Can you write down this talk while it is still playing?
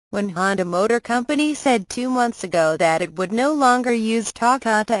When Honda Motor Company said 2 months ago that it would no longer use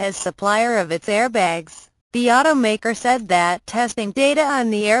Takata as supplier of its airbags, the automaker said that testing data on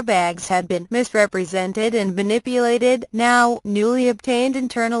the airbags had been misrepresented and manipulated. Now, newly obtained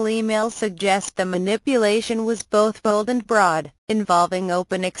internal emails suggest the manipulation was both bold and broad, involving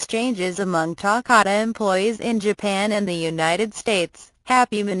open exchanges among Takata employees in Japan and the United States.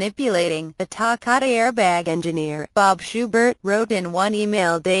 "Happy manipulating," the Takata airbag engineer, Bob Schubert, wrote in one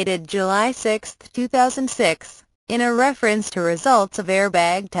email dated July 6, 2006, in a reference to results of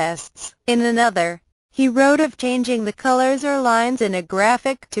airbag tests. In another, he wrote of changing the colors or lines in a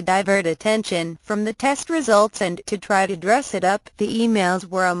graphic to divert attention from the test results and to try to dress it up. The emails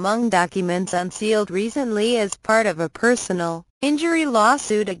were among documents unsealed recently as part of a personal injury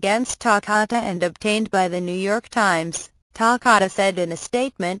lawsuit against Takata and obtained by the New York Times. Takata said in a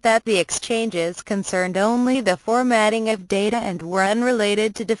statement that the exchanges concerned only the formatting of data and were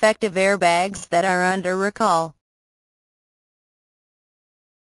unrelated to defective airbags that are under recall.